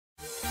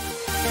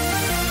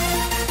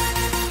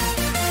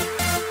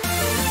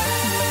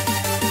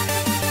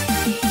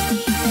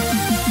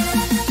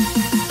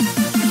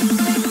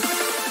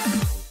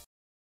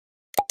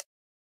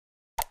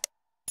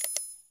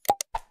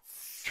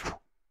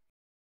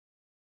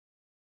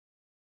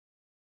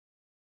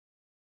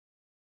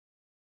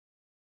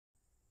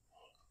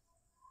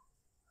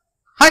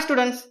Hi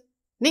students,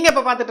 நீங்க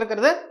இப்ப பார்த்துட்டு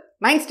இருக்கிறது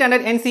 9th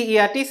standard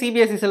NCERT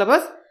CBSE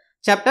syllabus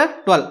chapter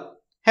 12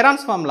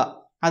 Heron's formula.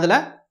 அதுல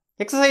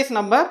exercise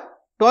number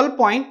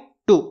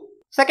 12.2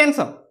 second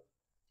sum.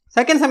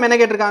 Second sum என்ன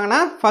கேட்டிருக்காங்கன்னா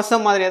first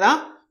sum மாதிரியே தான்.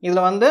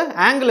 இதுல வந்து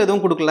angle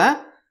எதுவும் கொடுக்கல.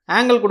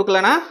 angle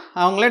கொடுக்கலனா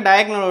அவங்களே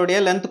diagonal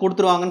உடைய length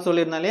கொடுத்துருவாங்கன்னு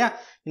சொல்லிருந்தேன் இல்லையா?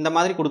 இந்த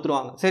மாதிரி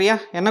கொடுத்துருவாங்க. சரியா?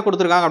 என்ன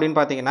கொடுத்திருக்காங்க அப்படினு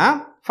பாத்தீங்கன்னா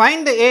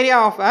find the area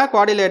of a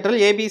quadrilateral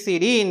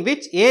ABCD in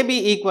which AB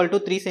equal to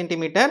 3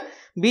 cm,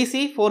 BC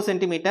 4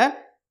 cm,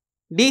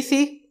 DC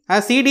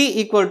CD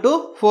equal to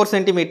 4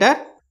 cm,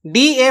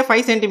 DA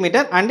 5 cm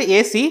and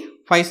AC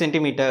 5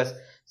 cm.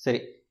 சரி.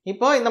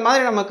 இப்போ இந்த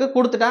மாதிரி நமக்கு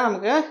கொடுத்துட்டா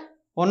நமக்கு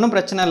ஒண்ணும்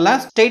பிரச்சனை இல்ல.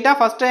 ஸ்ட்ரைட்டா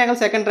ஃபர்ஸ்ட் ட்ரையாங்கிள்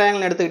செகண்ட்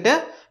ட்ரையாங்கிள் எடுத்துக்கிட்டு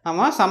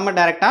நம்ம சம்ம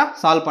டைரக்டா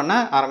சால்வ் பண்ண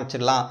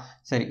ஆரம்பிச்சிடலாம்.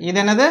 சரி.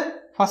 இது என்னது?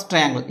 First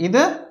triangle.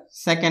 இது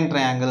செகண்ட்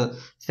ட்ரையாங்கிள்.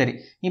 சரி.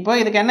 இப்போ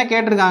இதுக்கு என்ன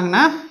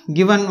கேட்டிருக்காங்கன்னா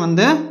given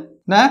வந்து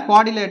the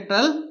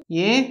quadrilateral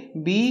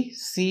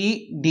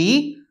ABCD,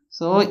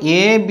 so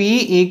AB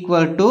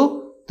equal to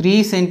 3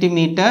 cm,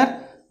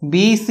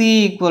 BC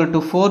equal to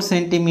 4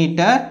 cm,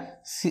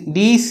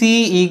 DC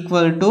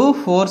equal to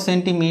 4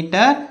 cm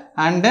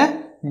and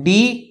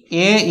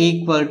DA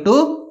equal to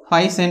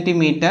 5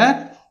 cm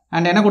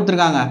and என்ன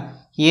கொடுத்திருக்காங்க?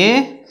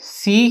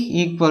 AC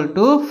equal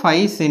to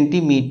 5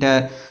 cm.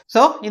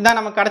 So இதான்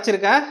நமக்கு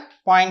கிடைச்சிருக்க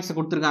பாயிண்ட்ஸ்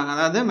கொடுத்திருக்காங்க.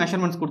 அதாவது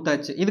மெஷர்மெண்ட்ஸ்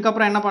கொடுத்தாச்சு. இதுக்கு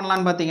அப்புறம் என்ன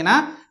பண்ணலாம்னு பாத்தீங்கன்னா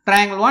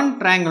triangle 1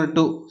 triangle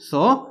 2. So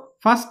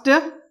first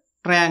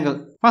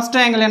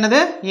triangle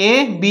என்னது?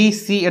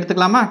 ABC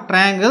எடுத்துக்கலாமா?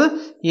 triangle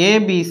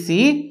ABC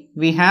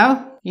we have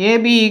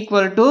AB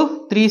equal to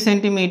 3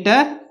 cm,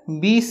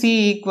 BC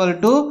equal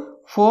to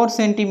 4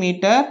 cm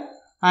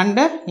and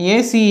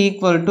AC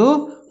equal to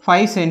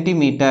 5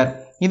 cm.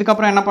 இதுக்கு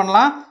அப்புறம் என்ன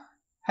பண்ணலாம்?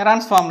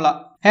 Heron's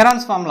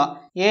formula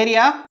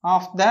area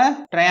of the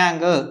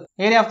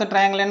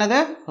triangle என்னது?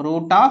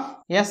 root of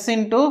s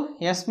into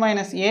s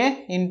minus a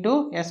into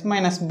s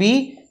minus b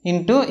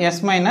into s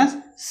minus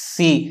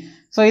c.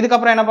 so இதுக்கு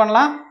அப்புறம் என்ன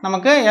பண்ணலாம்?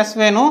 நமக்கு s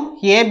வேணும்,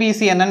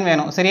 abc என்னன்னு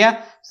வேணும். சரியா?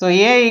 so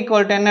a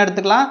equal to என்ன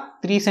எடுத்துக்கலாம்?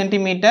 3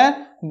 cm,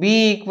 b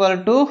equal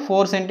to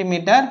 4 cm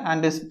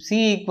and c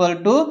equal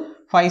to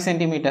 5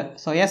 cm.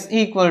 so s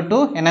equal to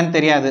என்னன்னு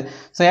தெரியாது.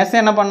 so s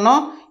என்ன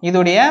பண்ணோம்?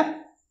 இதுடைய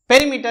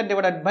perimeter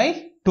divided by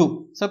 2.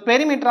 so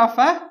perimeter of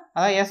a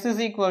s is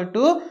equal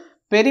to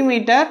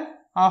perimeter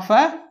of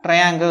a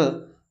triangle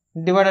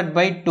divided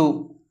by 2.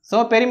 so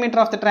perimeter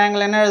of the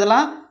triangle என்ன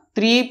எழுதலாம்?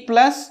 3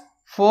 plus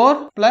 4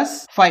 plus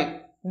 5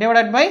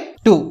 divided by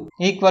 2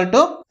 equal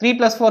to 3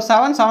 plus 4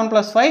 7, 7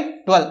 plus 5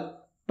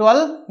 12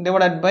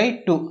 divided by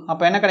 2.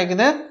 அப்ப என்ன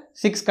கிடைக்குது?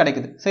 6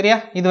 கிடைக்குது. சரியா?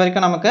 இது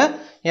வரைக்கும் நமக்கு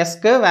s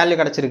க்கு வேல்யூ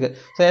கிடைச்சிருக்கு.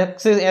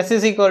 so s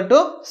is equal to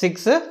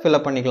 6 fill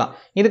up பண்ணிக்கலாம்.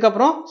 இதுக்கு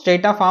அப்புறம்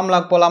ஸ்ட்ரைட்டா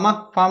ஃபார்முலாக்கு போலாமா?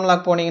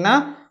 ஃபார்முலாக்கு போனீங்கன்னா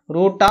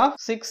root of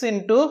 6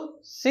 into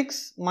 6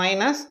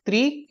 minus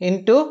 3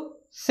 into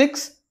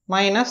 6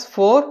 minus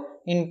 4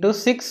 into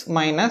 6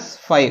 minus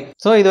 5.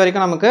 so இது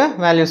வரைக்கும் நமக்கு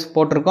values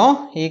போட்டிருக்கோம்.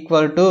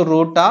 equal to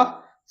root of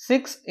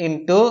 6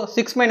 into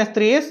 6 minus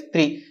 3 is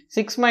 3,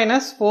 6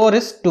 minus 4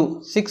 is 2,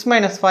 6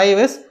 minus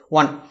 5 is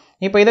 1.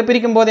 இப்போ இதை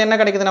பிரிக்கும் போது என்ன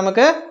கிடைக்குது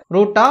நமக்கு?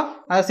 root of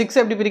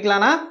 6 எப்படி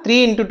பிரிக்கலாம்னா 3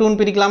 into 2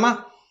 பிரிக்கலாமா?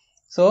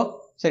 so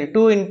சரி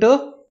 2 into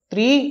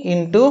 3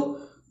 into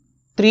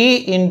 3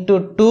 into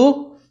 2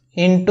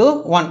 into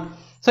 1.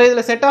 so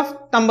இதுல set of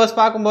numbers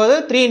பார்க்கும்போது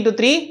 3 into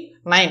 3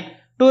 9,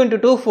 2 into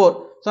 2 4.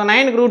 so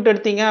 9 root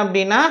எடுத்தீங்க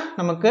அப்படின்னா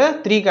நமக்கு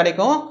 3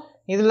 கிடைக்கும்.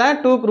 இதுல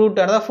 2 root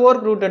அதாவது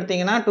 4 root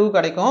எடுத்தீங்கன்னா 2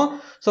 கிடைக்கும்.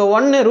 so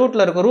 1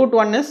 ரூட்ல இருக்கும். root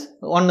 1 is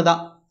 1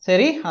 தான்.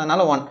 சரி,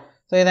 அதனால 1.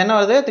 so இது என்ன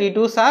வருது? 3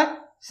 2s are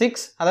 6,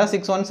 அதாவது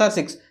 6 1s are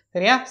 6.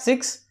 சரியா?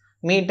 6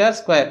 மீட்டர்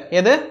ஸ்கொயர்.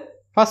 எது?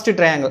 ஃபர்ஸ்ட்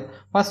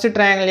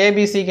ட்ரையாங்கிள்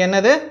ABC க்கு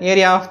என்னது?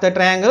 Area of the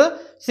triangle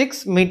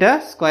 6 metre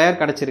square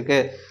கிடைச்சிருக்கு.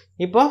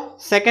 இப்போ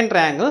செகண்ட்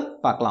ட்ரையாங்கிள்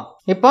பார்க்கலாம்.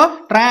 இப்போ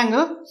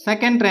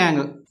செகண்ட்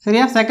ட்ரையாங்கிள்.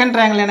 சரியா? செகண்ட்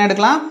ட்ரையாங்கிள் என்ன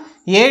எடுக்கலாம்?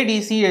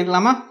 ADC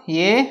எடுக்கலாமா?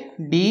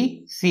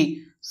 ADC.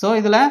 so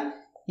இதுல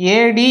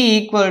AD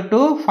equal to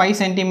 5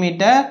 cm,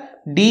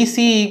 DC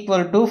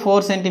equal to 4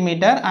 cm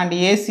and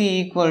AC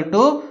equal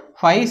to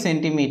 5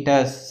 cm.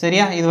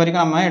 சரியா? இது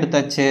வரைக்கும் நம்ம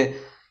எடுத்தாச்சு.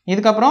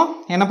 இதுக்கு அப்புறம்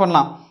என்ன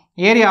பண்ணலாம்?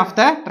 ஏரியா ஆஃப்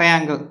த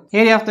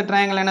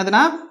ட்ரையாங்கிள்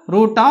என்னதுன்னா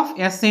root of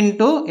s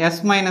into s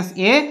minus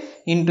a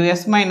into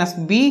s minus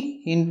b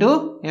into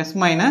s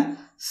minus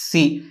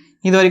c.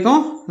 இது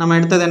வரைக்கும் நம்ம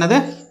எடுத்தது என்னது?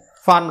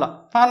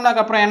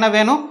 ஃபார்முலாக்கு அப்புறம் என்ன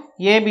வேணும்?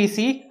 abc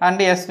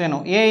and s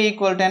வேணும். a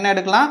equal to என்ன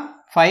எடுக்கலாம்?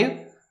 5,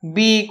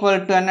 b equal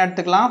to என்ன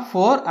எடுத்துக்கலாம்?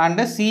 4 and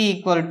c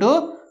equal to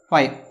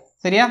 5.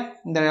 சரியா?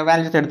 இந்த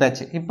வேல்யூஸ்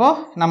எடுத்தாச்சு. இப்போ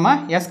நம்ம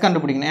s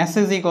கண்டுபிடிக்கணும். s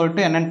is equal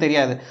to என்னன்னு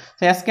தெரியாது.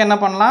 so s க்கு என்ன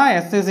பண்ணலாம்?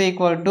 s is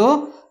equal to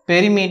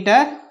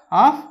perimeter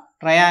of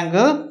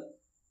triangle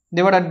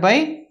divided by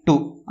 2.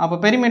 அப்போ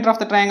perimeter of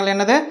the triangle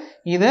என்னது?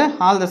 இது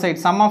all the sides,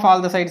 sum of all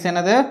the sides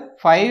என்னது?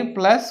 5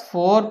 plus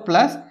 4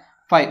 plus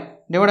 5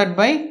 divided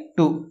by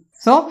 2.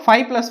 so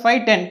 5 plus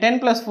 5 10,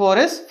 10 plus 4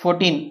 is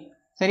 14.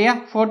 சரியா?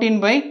 14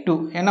 by 2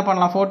 என்ன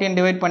பண்ணலாம்? 14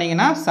 டிவைட்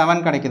பண்ணீங்கன்னா 7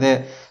 கிடைக்குது.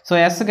 so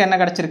s க்கு என்ன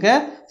கிடைச்சிருக்கு?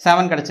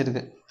 7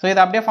 கிடைச்சிருக்கு. so இதை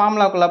அப்படியே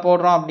ஃபார்முலாக்குள்ள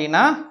போடுறோம்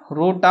அப்படின்னா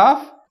root of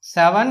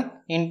 7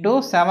 into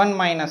 7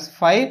 minus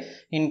 5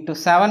 into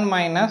 7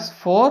 minus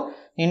 4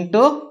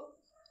 into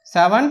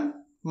 7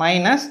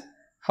 minus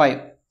 5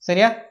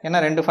 சரியா என்ன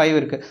ரெண்டு 5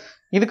 இருக்கு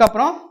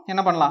இதுக்கப்புறம்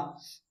என்ன பண்ணலாம்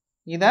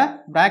இத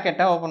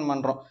பிராக்கெட்டை ஓபன்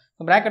பண்றோம்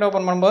bracket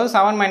open பண்ணும்போது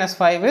 7 minus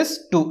 5 is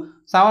 2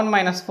 7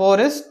 minus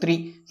 4 is 3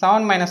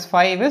 7 minus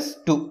 5 is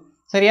 2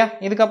 சரியா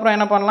இதுக்கப்புறம்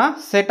என்ன பண்ணலாம்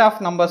set of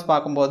numbers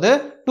பார்க்கும்போது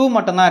 2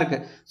 மட்டும் தான் இருக்கு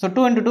so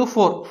 2 into 2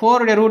 4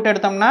 4 உடைய ரூட்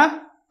எடுத்தோம்னா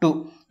 2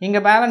 இங்க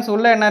பேலன்ஸ்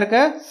உள்ள என்ன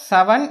இருக்கு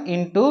 7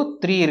 into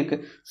 3 இருக்கு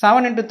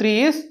 7 into 3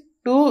 is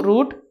 2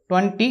 root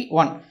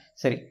 21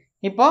 சரி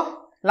இப்போ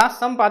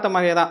லாஸ்ட் சம் பார்த்த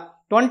மாதிரியே தான்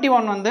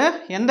 21 வந்து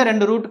எந்த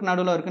ரெண்டு ரூட்டுக்கு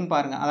நடுவுல இருக்குன்னு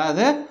பாருங்க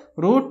அதாவது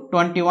root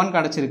 21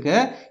 கிடைச்சிருக்கு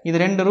இது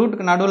ரெண்டு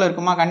ரூட்டுக்கு நடுவுல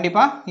இருக்குமா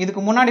கண்டிப்பா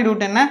இதுக்கு முன்னாடி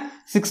ரூட் என்ன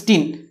 16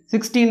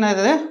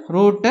 அது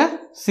ரூட்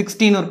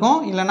 16 இருக்கும்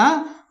இல்லனா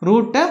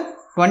ரூட்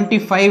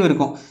 25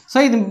 இருக்கும் சோ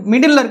இது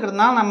மிடில்ல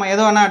இருக்குறதுனால நம்ம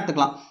எதை வேணா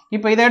எடுத்துக்கலாம்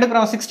இப்போ இத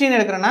எடுக்கறோம் 16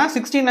 எடுக்கறேனா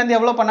 16 ல இருந்து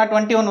எவ்வளவு பண்ணா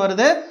 21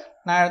 வருது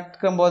நான்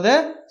எடுக்கும்போது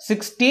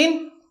 16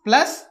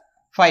 plus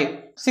 5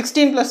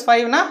 16 plus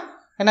 5 னா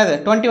என்னது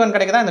 21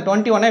 கிடைக்குதா இந்த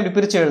 21 இப்படி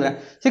பிரிச்சு எழுதுறேன்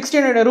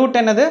 16 ஓட ரூட்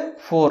என்னது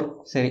 4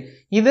 சரி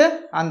இது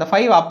அந்த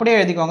 5 அப்படியே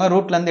எழுதிக்கோங்க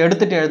ரூட்ல இருந்து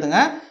எடுத்துட்டு எழுதுங்க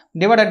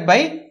டிவைடட் பை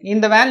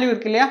இந்த வேல்யூ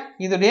இருக்கு இல்லையா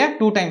இதுடைய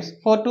 2 டைம்ஸ்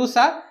 4 2s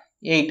are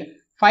 8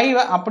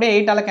 5 அப்படியே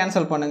 8 ஆல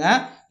கேன்சல் பண்ணுங்க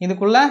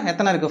இதுக்குள்ள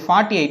எத்தனை இருக்கு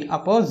 48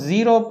 அப்போ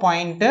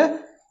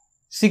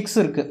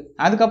 0.6 இருக்கு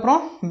அதுக்கு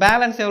அப்புறம்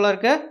பேலன்ஸ் எவ்வளவு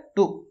இருக்கு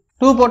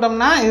 2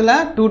 போட்டோம்னா இதுல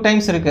 2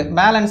 டைம்ஸ் இருக்கு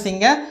பேலன்ஸ்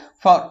இங்க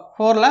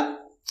 4 ல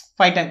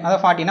 5 டைம் அத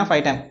 40 னா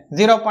 5 டைம்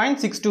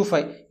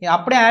 0.625 இது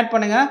அப்படியே ஆட்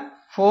பண்ணுங்க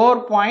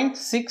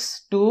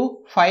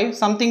 4.625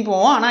 சம்திங்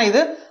போவும் ஆனா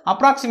இது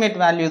அப்ராக்ஸிமேட்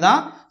வேல்யூ தான்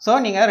சோ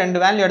நீங்க ரெண்டு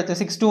வேல்யூ எடுத்து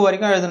 62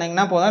 வரைக்கும்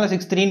எழுதுனீங்கன்னா போதும் இல்ல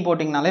 63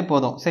 போடிங்கனாலே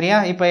போதும் சரியா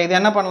இப்போ இது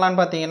என்ன பண்ணலாம்னு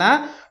பாத்தீங்கன்னா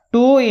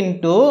 2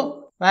 into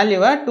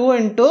வேல்யூவை 2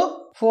 into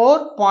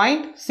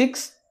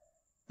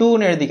 4.62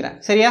 ன்னு எழுதிக்கிறேன்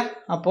சரியா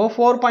அப்போ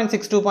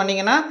 4.62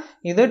 பண்ணீங்கன்னா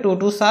இது 2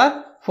 2s are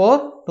 4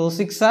 2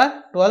 6 are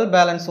 12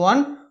 balance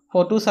 1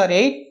 4 2s are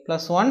 8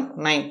 plus 1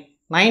 9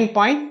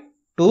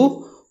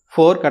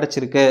 9.24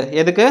 கிடைச்சிருக்கு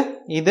எதுக்கு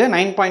இது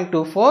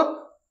 9.24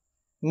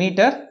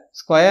 மீட்டர்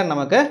ஸ்கொயர்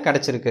நமக்கு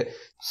கிடைச்சிருக்கு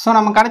சோ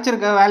நமக்கு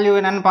கிடைச்சிருக்க வேல்யூ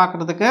என்னன்னு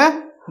பார்க்கிறதுக்கு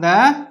the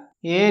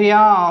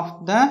area of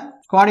the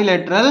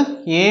quadrilateral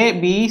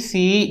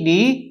ABCD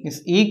is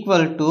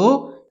equal to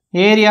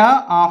area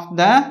of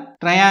the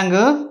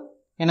triangle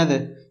என்னது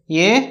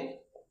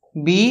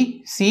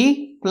ABC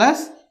plus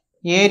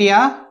area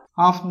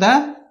of the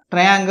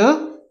triangle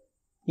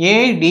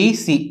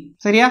ADC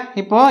சரியா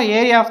இப்போ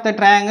area of the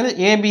triangle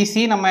ABC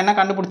நம்ம என்ன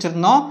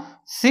கண்டுபிடிச்சிருந்தோம்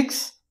 6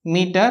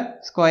 metre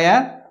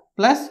square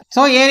plus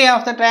so area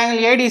of the triangle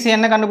ADC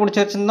என்ன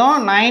கண்டுபிடிச்சு வச்சிருந்தோம்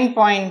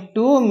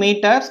 9.2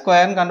 metre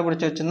square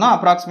கண்டுபிடிச்சு வச்சிருந்தோம்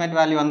அப்ராக்ஸிமேட்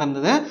வேல்யூ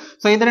வந்திருந்தது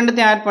சோ இது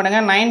ரெண்டுத்தையும் ஆட்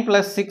பண்ணுங்க 9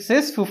 plus 6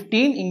 is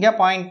 15 இங்க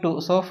 0.2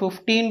 so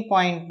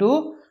 15.2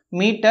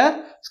 metre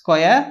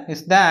square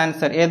is the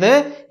answer எது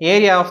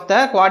area of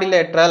the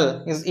quadrilateral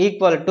is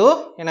equal to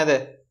என்னது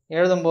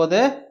எழுதும்போது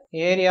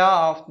area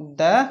of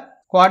the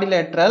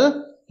quadrilateral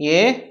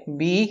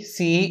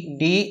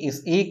ABCD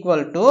is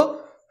equal to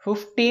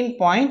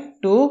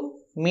 15.2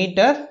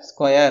 meter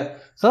square.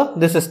 So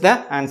this is the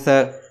answer.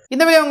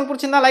 இந்த video உங்களுக்கு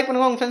பிடிச்சிருந்தா like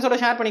பண்ணுங்க உங்க ஃப்ரெண்ட்ஸோட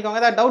ஷேர் பண்ணிக்கோங்க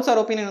ஏதாவது டவுட்ஸ் ஆர்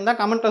ஒபினியன் இருந்தா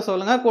கமெண்ட்ல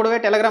சொல்லுங்க கூடவே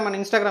Telegram and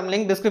Instagram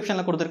லிங்க்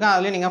டிஸ்கிரிப்ஷன்ல கொடுத்திருக்கேன்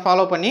அதுல நீங்க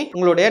ஃபாலோ பண்ணி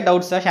உங்களுடைய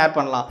டவுட்ஸை ஷேர்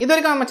பண்ணலாம்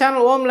இதுவரைக்கும் நம்ம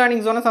சேனல் ஹோம்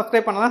லேர்னிங் ஜோனை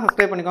சப்ஸ்கிரைப் பண்ணலாம்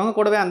சப்ஸ்கிரைப் பண்ணிக்கோங்க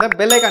கூடவே அந்த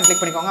பெல் ஐகான்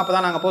கிளிக் பண்ணிக்கோங்க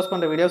அப்பதான் நாங்க போஸ்ட்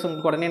பண்ற வீடியோஸ்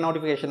உங்களுக்கு உடனே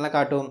நோட்டிஃபிகேஷன்ல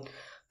காட்டும்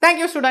Thank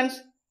you students